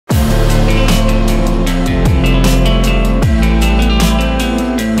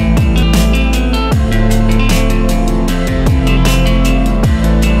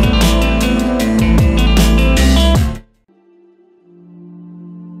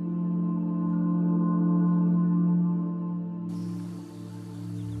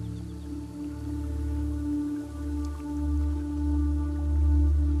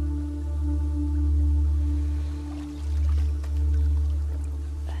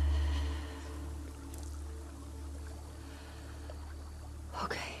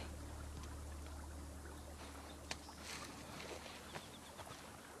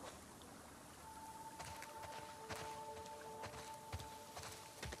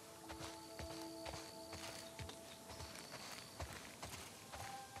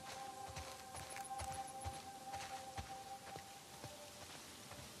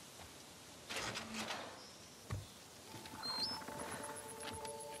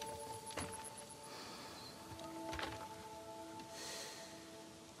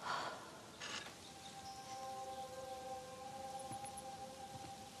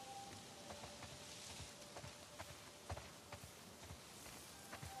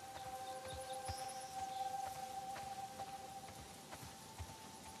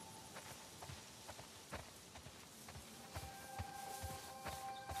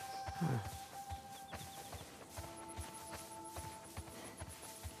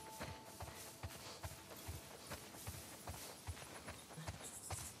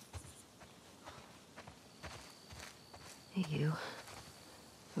Hey, you.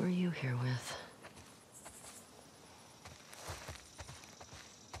 Who are you here with?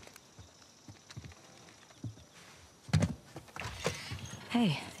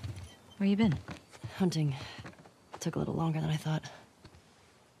 Hey, where you been? Hunting. Took a little longer than I thought.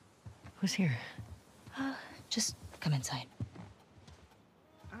 Who's here? Just come inside.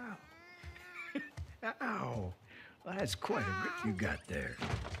 Ow. Ow. Well, that's quite a grip you got there.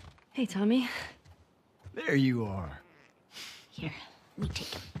 Hey, Tommy. There you are. Here, let me take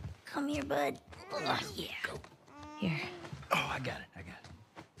him. Come here, bud. Oh, yeah. Go. Here. Oh, I got it.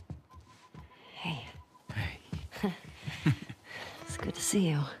 Hey. Hey. It's good to see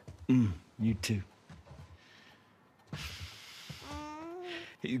you. You too.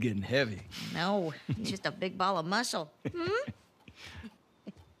 He's getting heavy. No, he's just a big ball of muscle.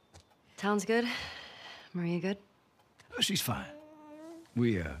 Town's good? Maria good? Oh, she's fine.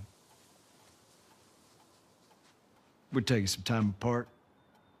 We're taking some time apart.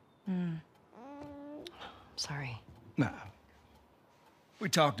 Sorry. Nah. We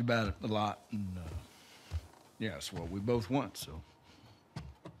talked about it a lot, and, yeah, it's what we both want, so.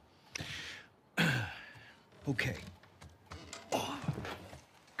 Okay. Oh,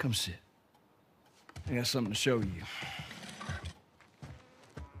 come sit. I got something to show you.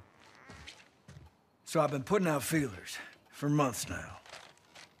 So I've been putting out feelers for months now.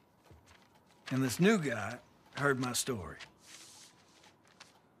 And this new guy heard my story.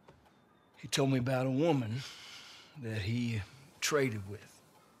 He told me about a woman that he traded with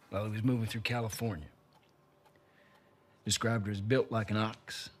while he was moving through California. Described her as built like an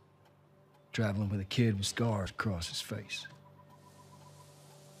ox, traveling with a kid with scars across his face.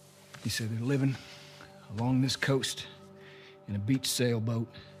 He said they're living along this coast in a beach sailboat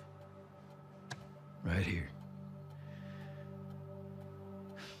right here.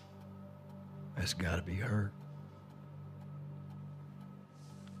 That's gotta be her.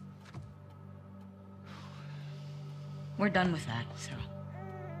 We're done with that, so.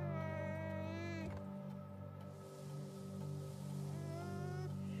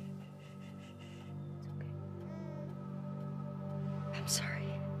 I'm sorry.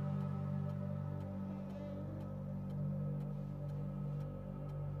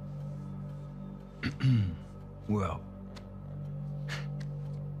 Well,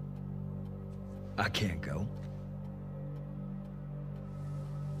 I can't go.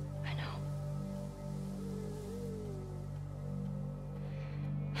 I know.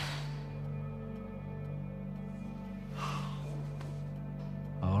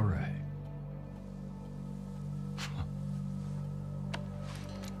 All right.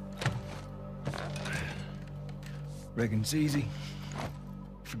 Reckon it's easy.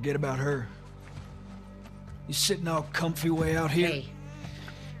 Forget about her. You sitting all comfy way out here? Hey,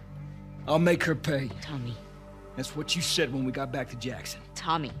 I'll make her pay. Tommy. That's what you said when we got back to Jackson.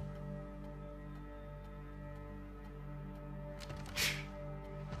 Tommy.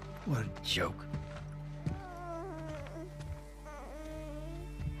 What a joke.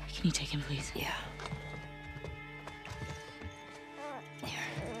 Can you take him, please? Yeah. Here.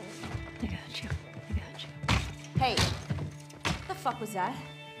 I got you. I got you. Hey, what the fuck was that?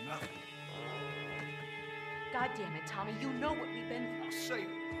 Nothing. God damn it, Tommy, you know what we've been through. I'll say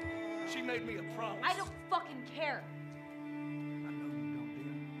it. She made me a promise. I don't fucking care. I know you don't,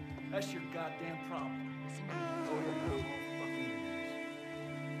 dear. That's your goddamn problem. Listen to me. Oh, you're not fucking ears.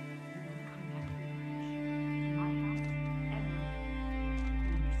 You don't come back here to my house ever. You understand?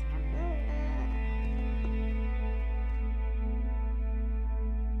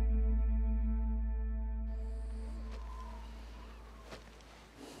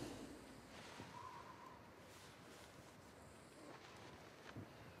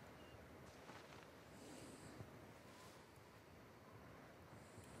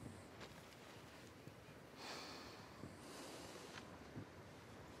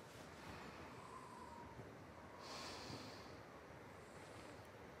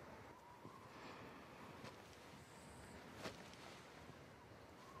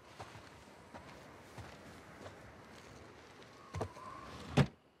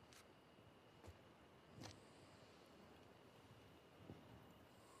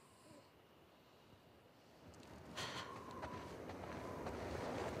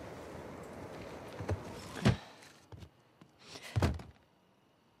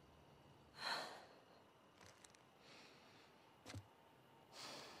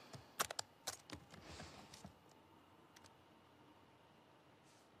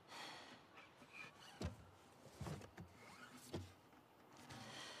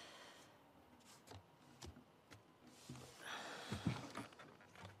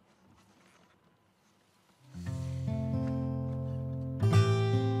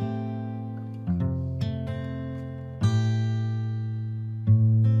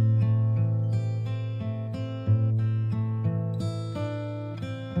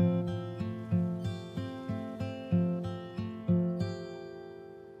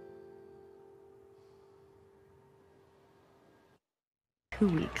 2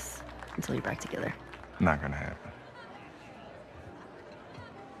 weeks until you're back together. Not gonna happen.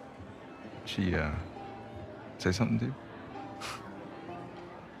 She, say something to you?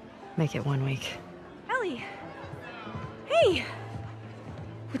 Make it 1 week. Ellie! Hey!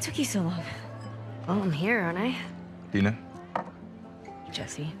 What took you so long? Well, I'm here, aren't I? Dina?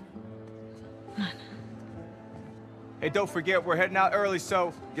 Jesse. Hey, don't forget, we're heading out early,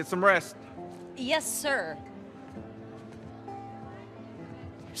 so get some rest. Yes, sir.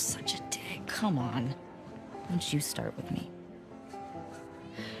 You're such a dick. Come on. Don't you start with me.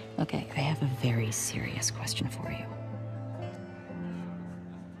 Okay, I have a very serious question for you.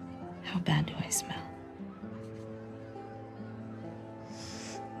 How bad do I smell?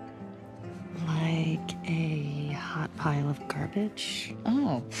 Like a hot pile of garbage?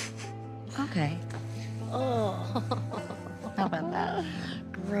 Oh, okay. Oh, how about that?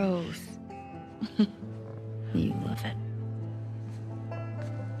 Gross. You love it.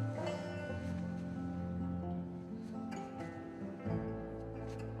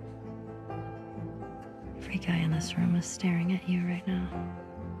 Every guy in this room is staring at you right now.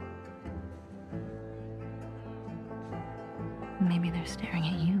 Maybe they're staring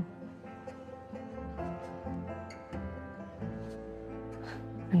at you.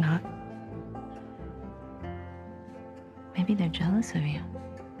 Or not. Maybe they're jealous of you.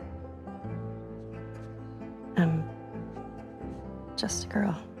 I'm just a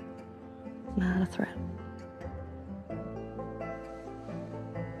girl, not a threat.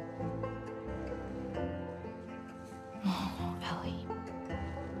 Oh, Ellie.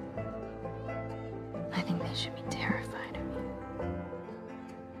 I think they should be terrified of you.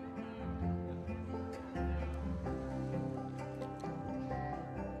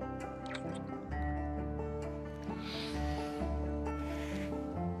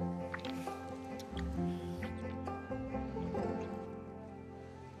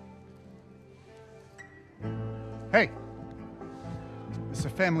 Hey! This is a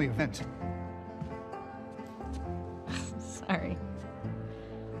family event. Sorry.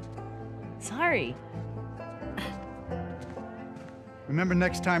 Sorry. Remember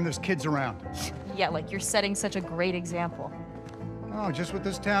next time there's kids around. Yeah, like you're setting such a great example. Oh, just what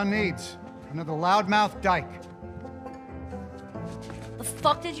this town needs. Another loudmouth dyke. The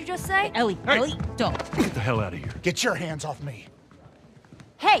fuck did you just say? Ellie, Ellie, don't. Get the hell out of here. Get your hands off me.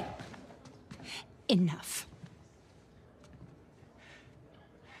 Hey! Enough.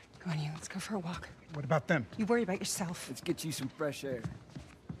 Come on, you. Let's go for a walk. What about them? You worry about yourself. Let's get you some fresh air.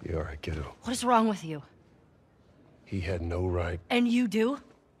 You all right, kiddo? What is wrong with you? He had no right. And you do?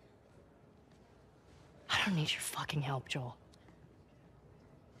 I don't need your fucking help, Joel.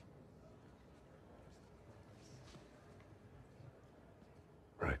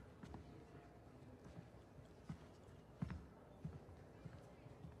 Right.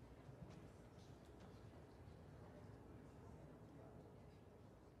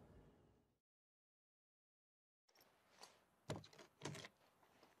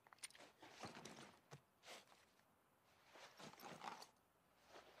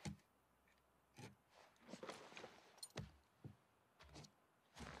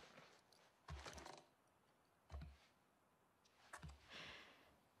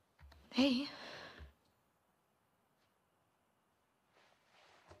 Hey.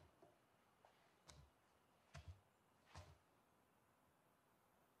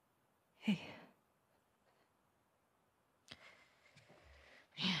 Hey.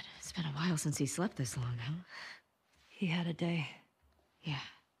 Man, it's been a while since he slept this long, huh? He had a day. Yeah.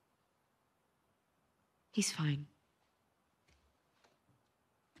 He's fine.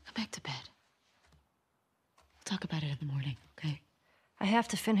 Go back to bed. We'll talk about it in the morning, okay? I have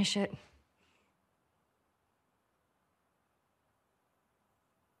to finish it.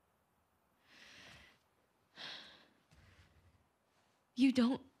 You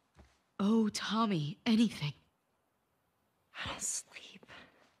don't owe Tommy anything. I don't sleep.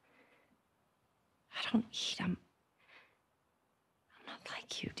 I don't eat. I'm not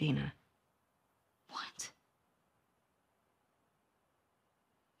like you, Dina. What?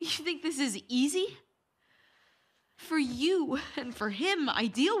 You think this is easy? For you and for him, I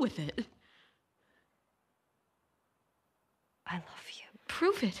deal with it. I love you.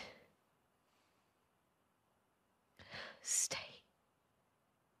 Prove it. Stay.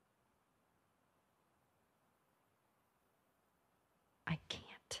 I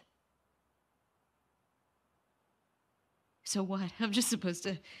can't. So what? I'm just supposed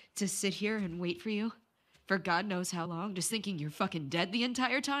to sit here and wait for you? For God knows how long? Just thinking you're fucking dead the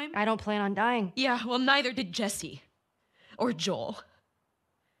entire time? I don't plan on dying. Yeah, well, neither did Jesse. Or Joel.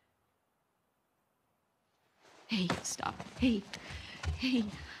 Hey, stop. Hey, Hey,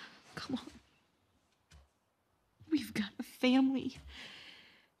 come on. We've got a family.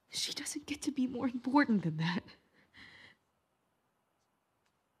 She doesn't get to be more important than that.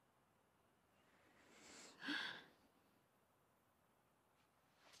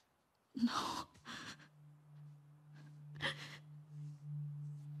 No.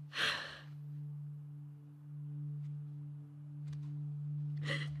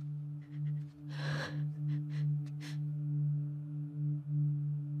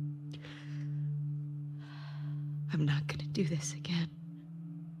 I'm not gonna do this again.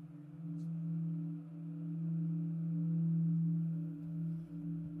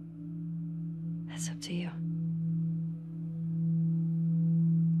 That's up to you.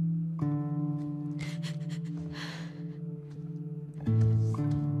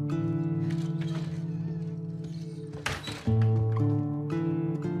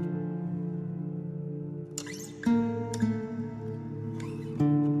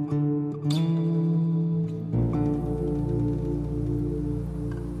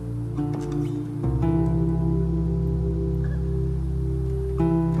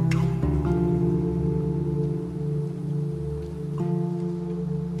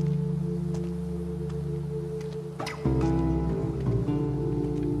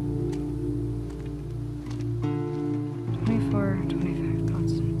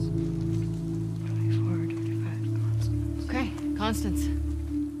 Constance.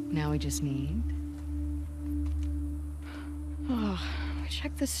 Now we just need... Oh, I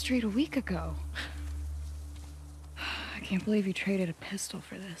checked this street a week ago. I can't believe you traded a pistol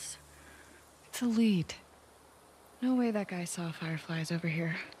for this. It's a lead. No way that guy saw fireflies over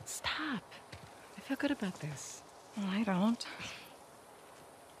here. Stop. I feel good about this. Well, I don't.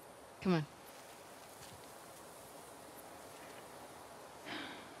 Come on.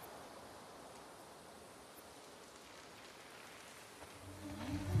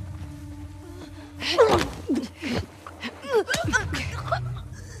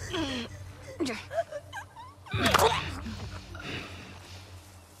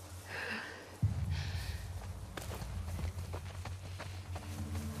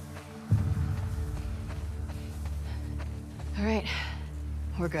 All right,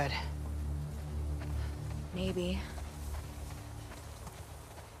 we're good. Maybe.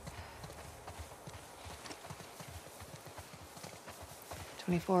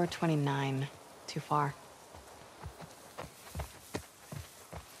 "24, 29. Too far.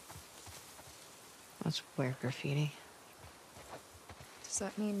 That's weird graffiti. Does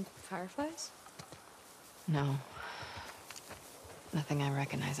that mean fireflies? No. Nothing I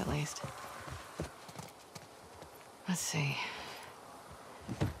recognize, at least. Let's see.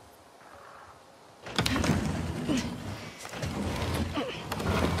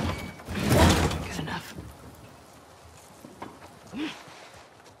 Good enough.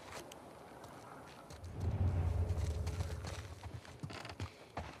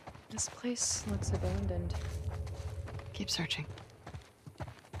 This place looks abandoned. Keep searching.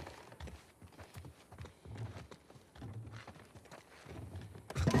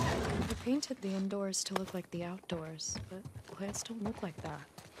 They painted the indoors to look like the outdoors, but plants don't look like that.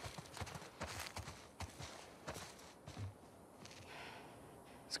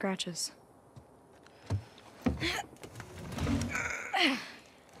 Scratches.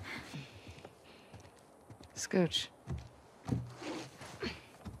 Scooch.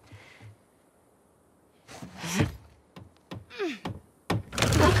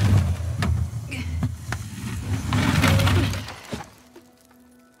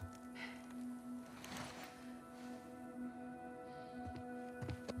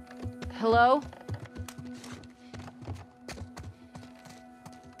 Hello?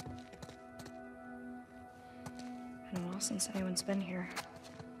 Been a while since anyone's been here.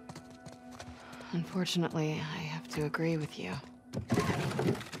 Unfortunately, I have to agree with you.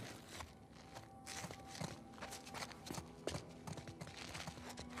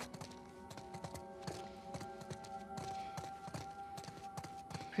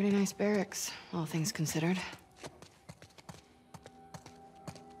 Pretty nice barracks, all things considered.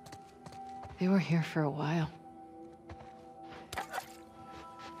 They were here for a while.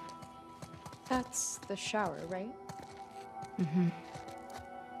 That's the shower, right? Mm-hmm.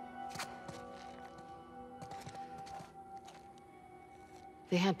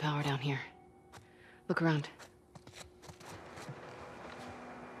 They had power down here. Look around.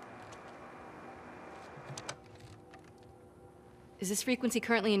 Is this frequency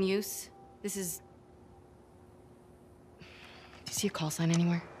currently in use? This is... Do you see a call sign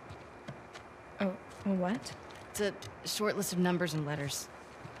anywhere? Oh, what? It's a short list of numbers and letters.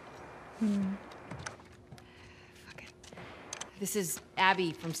 Fuck it. This is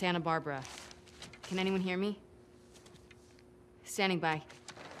Abby from Santa Barbara. Can anyone hear me? Standing by.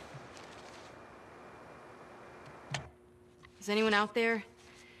 Is anyone out there?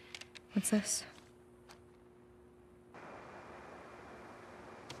 What's this?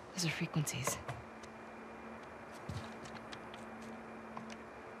 Those are frequencies.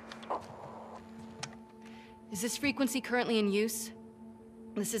 Is this frequency currently in use?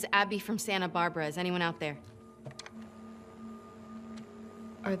 This is Abby from Santa Barbara. Is anyone out there?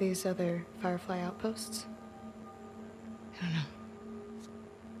 Are these other Firefly outposts? I don't know.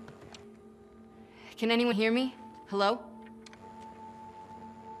 Can anyone hear me? Hello?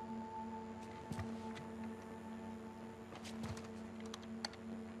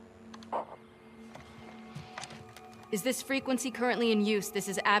 Is this frequency currently in use? This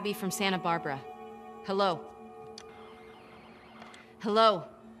is Abby from Santa Barbara. Hello? Hello?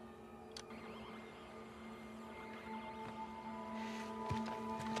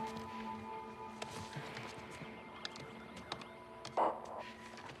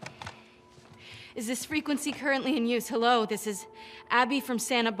 Is this frequency currently in use? Hello, this is Abby from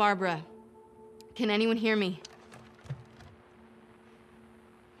Santa Barbara. Can anyone hear me?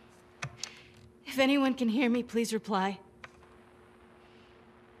 If anyone can hear me, please reply.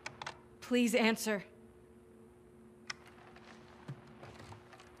 Please answer.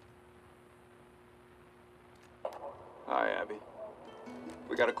 Hi, Abby.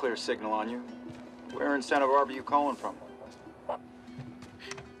 We got a clear signal on you. Where in Santa Barbara are you calling from?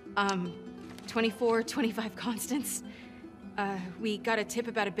 2425 Constance. We got a tip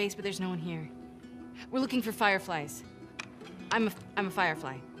about a base, but there's no one here. We're looking for fireflies. I'm a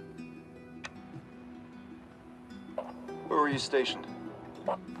firefly. Where were you stationed?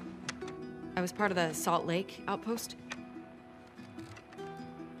 I was part of the Salt Lake outpost.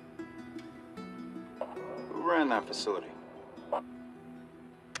 Who ran that facility?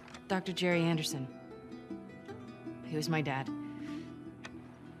 Dr. Jerry Anderson. He was my dad.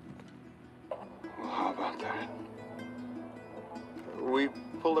 Well, how about that? We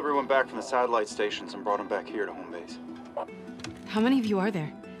pulled everyone back from the satellite stations and brought them back here to home base. How many of you are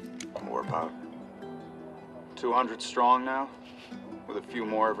there? We're about 200 strong now, with a few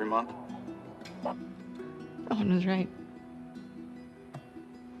more every month. Rowan was right.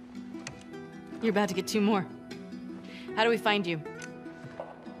 You're about to get 2 more. How do we find you?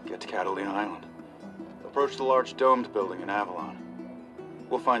 Get to Catalina Island. Approach the large domed building in Avalon.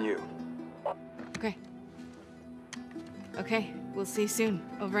 We'll find you. Okay. Okay, we'll see you soon.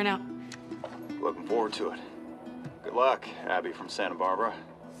 Over and out. Looking forward to it. Good luck, Abby from Santa Barbara.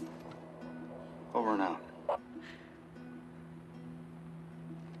 Over and out.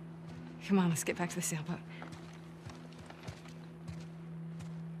 Come on, let's get back to the sailboat.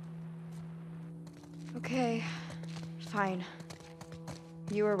 Okay, fine.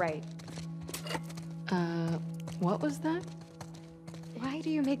 You were right. What was that? Why do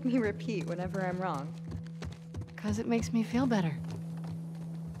you make me repeat whenever I'm wrong? 'Cause it makes me feel better.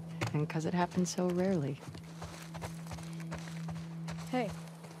 And 'cause it happens so rarely. Hey,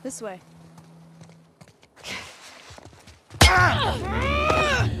 this way.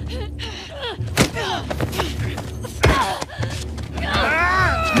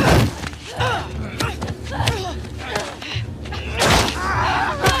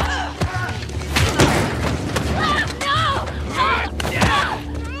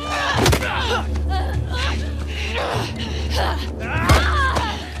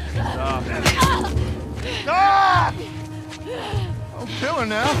 Stop! Don't kill her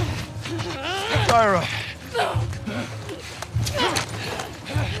now. Tyra.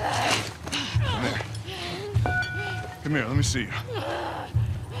 Come here, let me see you.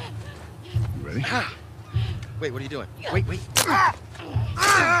 You ready? Wait, what are you doing? Wait.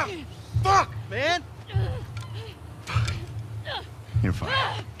 Fuck, man! You're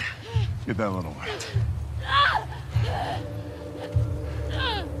fine. Get that little one.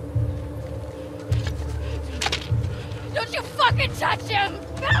 Don't you fucking touch him!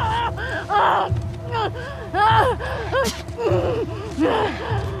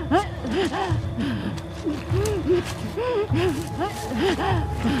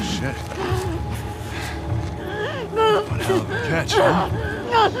 Shit. One hell of a catch, huh?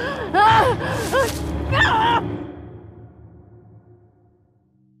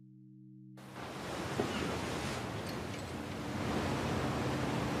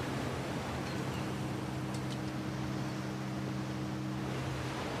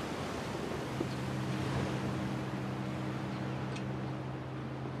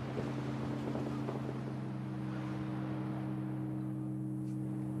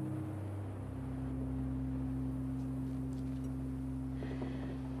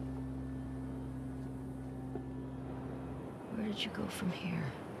 did you go from here?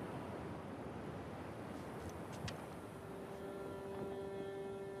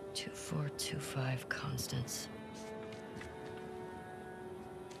 Two, 4, 2, 5 Constance.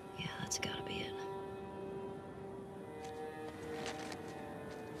 Yeah, that's gotta be it.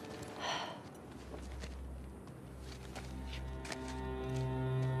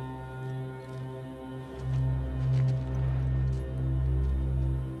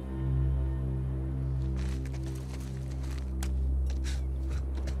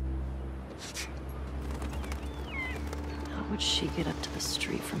 How would she get up to the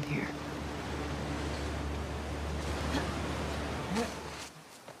street from here?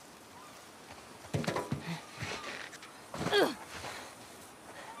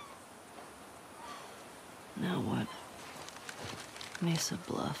 Now what? Mesa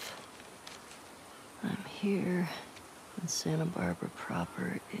Bluff. I'm here, and Santa Barbara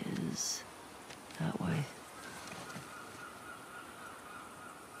proper is that way.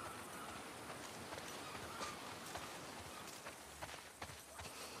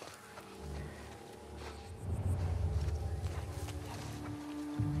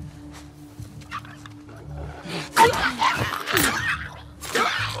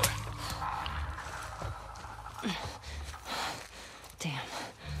 Damn.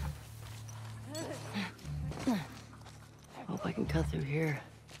 Hope I can cut through here.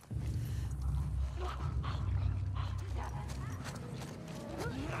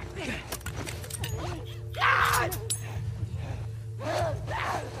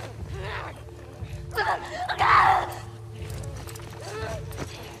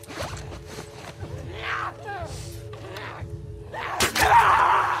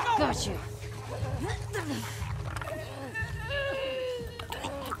 Got you.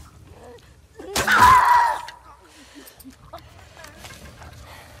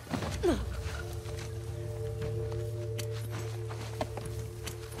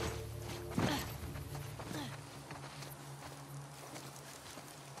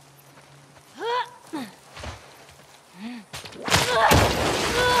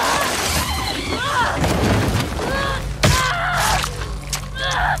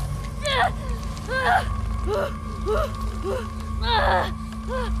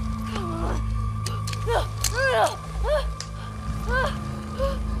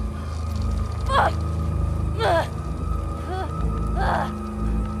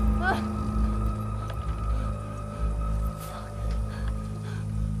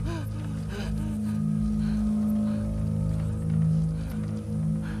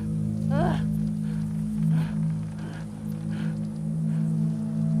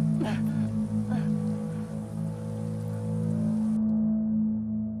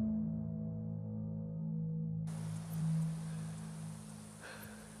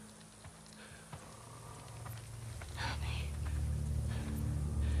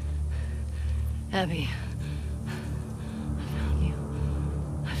 Abby, I found you.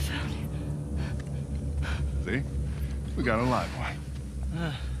 I found you. See? We got a live one.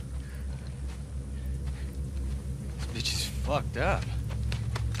 This bitch is fucked up.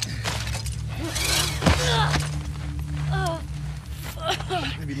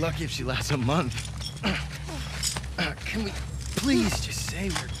 I'd be lucky if she lasts a month. Can we please just say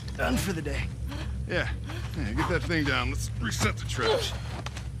we're done for the day? Yeah, get that thing down. Let's reset the traps.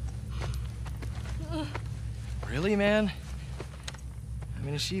 Really, man? I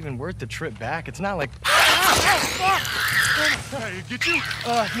mean, is she even worth the trip back? It's not like... Hey, get you?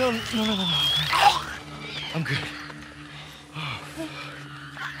 No. I'm good.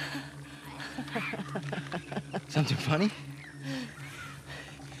 Something funny?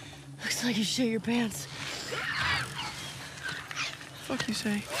 Looks like you shit your pants. Fuck you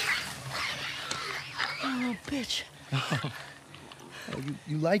say? You little bitch. Oh,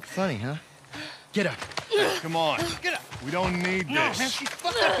 you like funny, huh? Get up. Come on. Get up. We don't need No, this. man, she's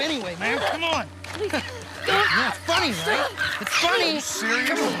fucked up anyway, man. Come on. Yeah, it's funny, right? It's funny. Are you serious?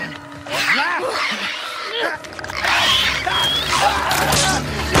 Come on. Laugh.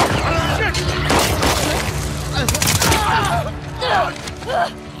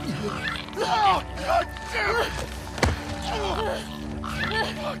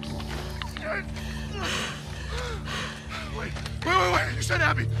 Wait. You said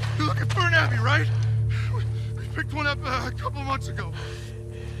Abby. You're looking for an Abby, right? We picked one up a couple months ago.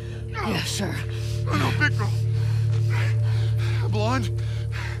 Yeah, sure. Oh, no, big girl. Blonde.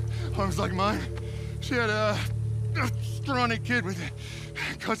 Arms like mine. She had a scrawny kid with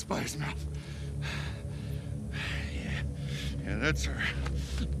cuts by his mouth. Yeah, that's her.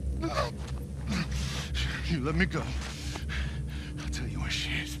 You let me go. I'll tell you what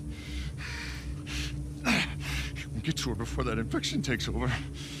she is. Get to her before that infection takes over.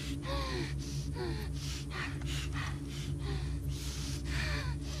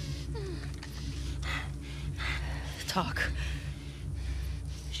 Talk.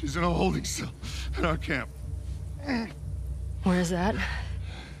 She's in a holding cell at our camp. Where's that?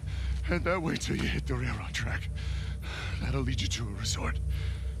 Head that way till you hit the railroad track. That'll lead you to a resort.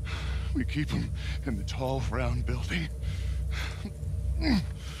 We keep them in the tall, round building.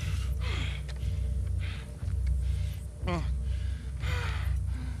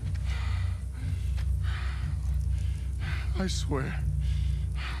 I swear,